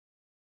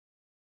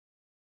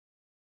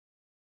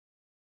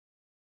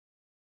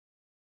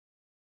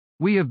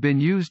We have been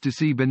used to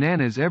see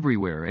bananas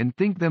everywhere and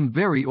think them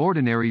very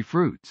ordinary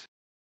fruits.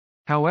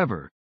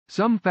 However,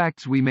 some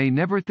facts we may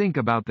never think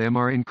about them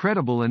are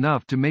incredible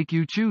enough to make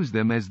you choose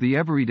them as the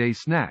everyday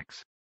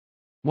snacks.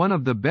 One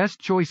of the best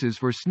choices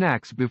for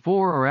snacks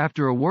before or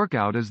after a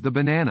workout is the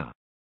banana.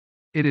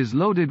 It is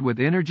loaded with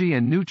energy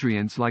and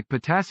nutrients like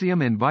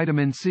potassium and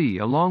vitamin C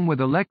along with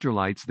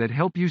electrolytes that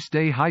help you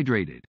stay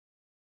hydrated.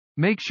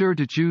 Make sure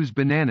to choose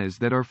bananas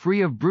that are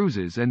free of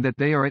bruises and that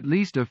they are at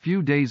least a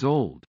few days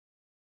old.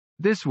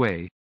 This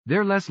way,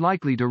 they're less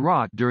likely to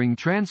rot during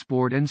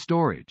transport and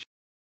storage.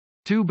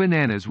 2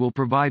 bananas will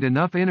provide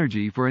enough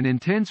energy for an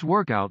intense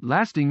workout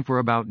lasting for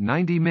about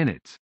 90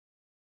 minutes.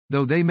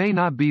 Though they may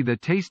not be the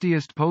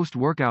tastiest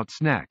post-workout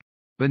snack,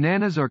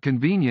 bananas are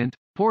convenient,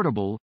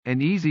 portable,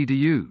 and easy to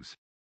use.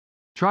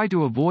 Try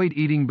to avoid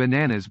eating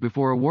bananas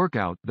before a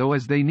workout though,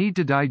 as they need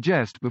to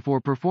digest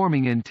before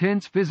performing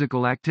intense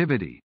physical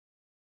activity.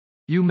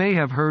 You may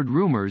have heard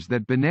rumors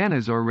that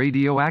bananas are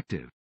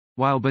radioactive.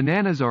 While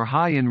bananas are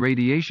high in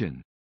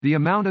radiation, the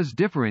amount is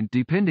different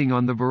depending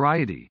on the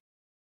variety.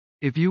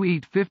 If you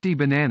eat 50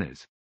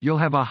 bananas, you'll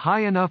have a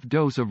high enough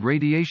dose of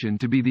radiation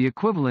to be the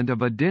equivalent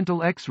of a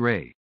dental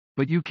X-ray,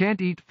 but you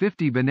can't eat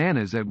 50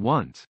 bananas at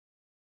once.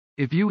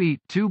 If you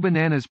eat 2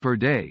 bananas per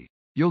day,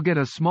 you'll get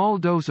a small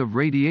dose of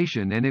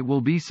radiation and it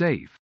will be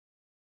safe.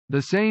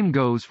 The same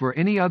goes for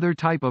any other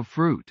type of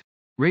fruit.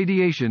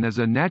 Radiation is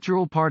a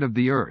natural part of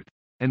the earth,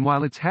 and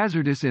while it's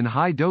hazardous in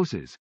high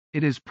doses,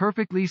 it is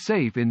perfectly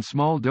safe in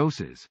small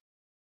doses.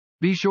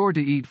 Be sure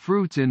to eat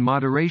fruits in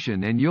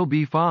moderation and you'll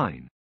be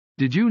fine.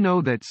 Did you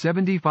know that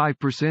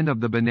 75% of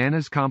the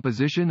banana's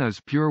composition is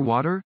pure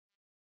water?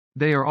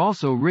 They are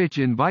also rich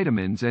in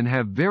vitamins and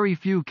have very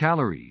few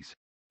calories.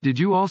 Did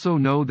you also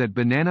know that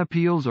banana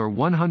peels are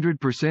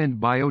 100%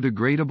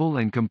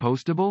 biodegradable and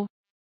compostable?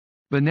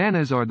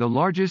 Bananas are the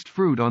largest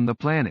fruit on the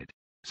planet,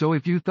 so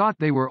if you thought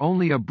they were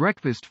only a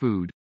breakfast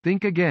food,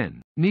 think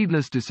again.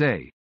 Needless to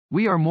say,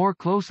 we are more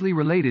closely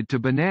related to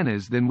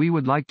bananas than we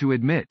would like to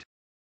admit.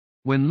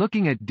 When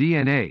looking at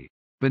DNA,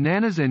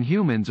 bananas and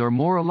humans are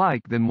more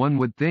alike than one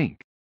would think.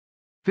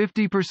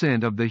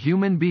 50% of the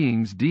human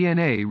being's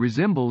DNA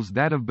resembles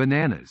that of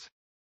bananas.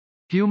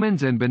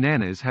 Humans and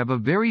bananas have a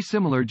very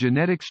similar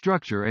genetic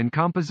structure and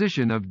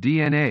composition of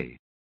DNA.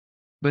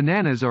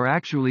 Bananas are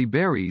actually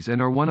berries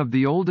and are one of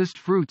the oldest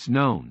fruits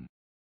known.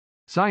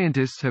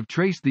 Scientists have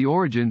traced the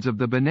origins of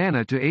the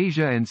banana to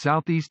Asia and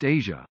Southeast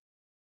Asia.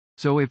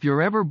 So if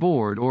you're ever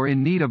bored or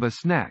in need of a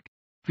snack,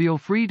 feel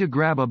free to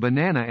grab a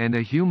banana and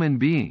a human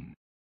being.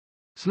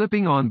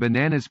 Slipping on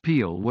banana's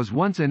peel was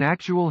once an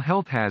actual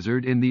health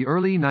hazard in the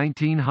early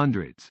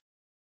 1900s.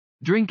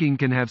 Drinking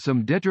can have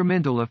some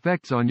detrimental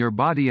effects on your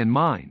body and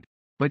mind,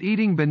 but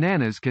eating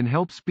bananas can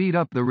help speed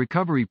up the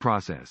recovery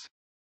process.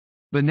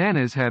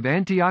 Bananas have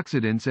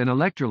antioxidants and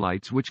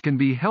electrolytes which can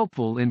be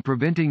helpful in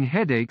preventing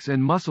headaches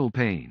and muscle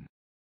pain.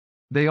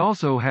 They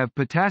also have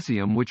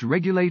potassium which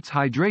regulates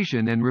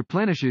hydration and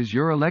replenishes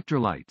your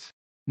electrolytes.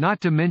 Not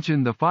to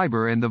mention the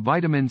fiber and the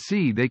vitamin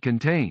C they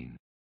contain.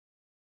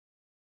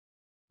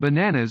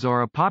 Bananas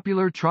are a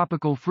popular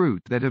tropical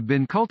fruit that have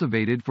been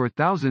cultivated for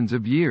thousands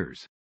of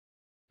years.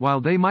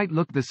 While they might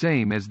look the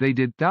same as they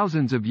did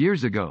thousands of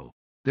years ago,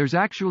 there's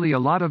actually a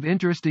lot of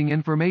interesting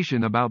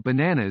information about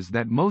bananas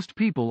that most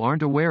people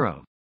aren't aware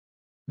of.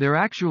 They're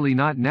actually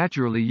not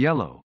naturally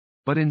yellow,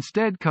 but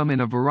instead come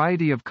in a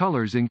variety of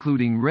colors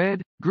including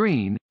red,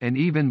 green, and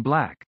even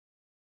black.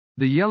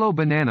 The yellow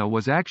banana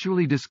was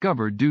actually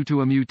discovered due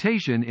to a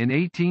mutation in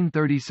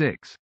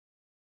 1836.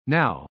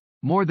 Now,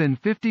 more than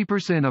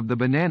 50% of the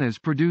bananas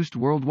produced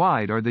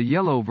worldwide are the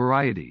yellow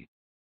variety.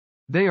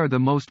 They are the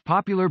most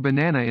popular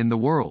banana in the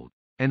world,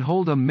 and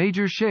hold a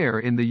major share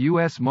in the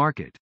U.S.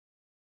 market.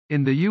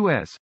 In the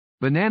U.S.,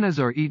 bananas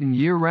are eaten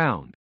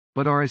year-round,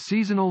 but are a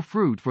seasonal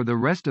fruit for the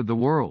rest of the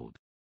world.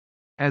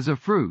 As a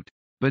fruit,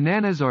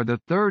 bananas are the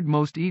third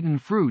most eaten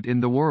fruit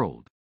in the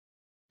world.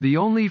 The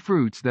only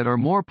fruits that are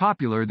more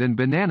popular than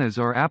bananas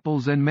are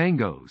apples and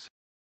mangoes.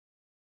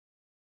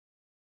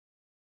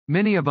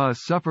 Many of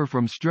us suffer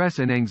from stress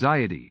and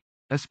anxiety,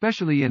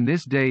 especially in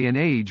this day and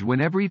age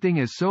when everything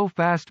is so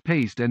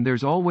fast-paced and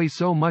there's always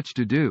so much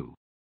to do.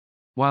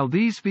 While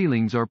these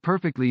feelings are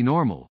perfectly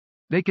normal,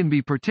 they can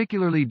be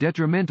particularly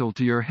detrimental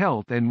to your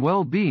health and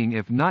well-being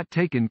if not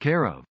taken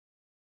care of.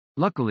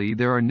 Luckily,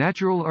 there are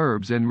natural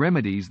herbs and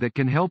remedies that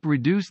can help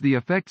reduce the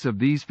effects of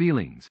these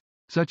feelings,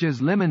 such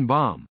as lemon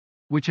balm,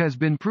 which has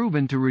been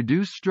proven to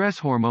reduce stress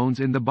hormones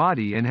in the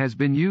body and has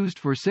been used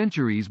for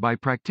centuries by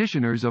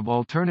practitioners of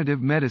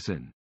alternative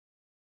medicine.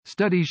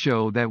 Studies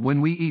show that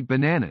when we eat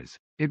bananas,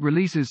 it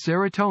releases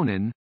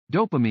serotonin,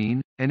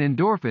 dopamine, and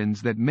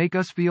endorphins that make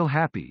us feel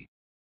happy.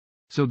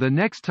 So the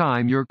next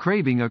time you're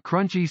craving a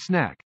crunchy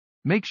snack,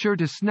 make sure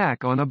to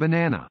snack on a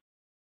banana.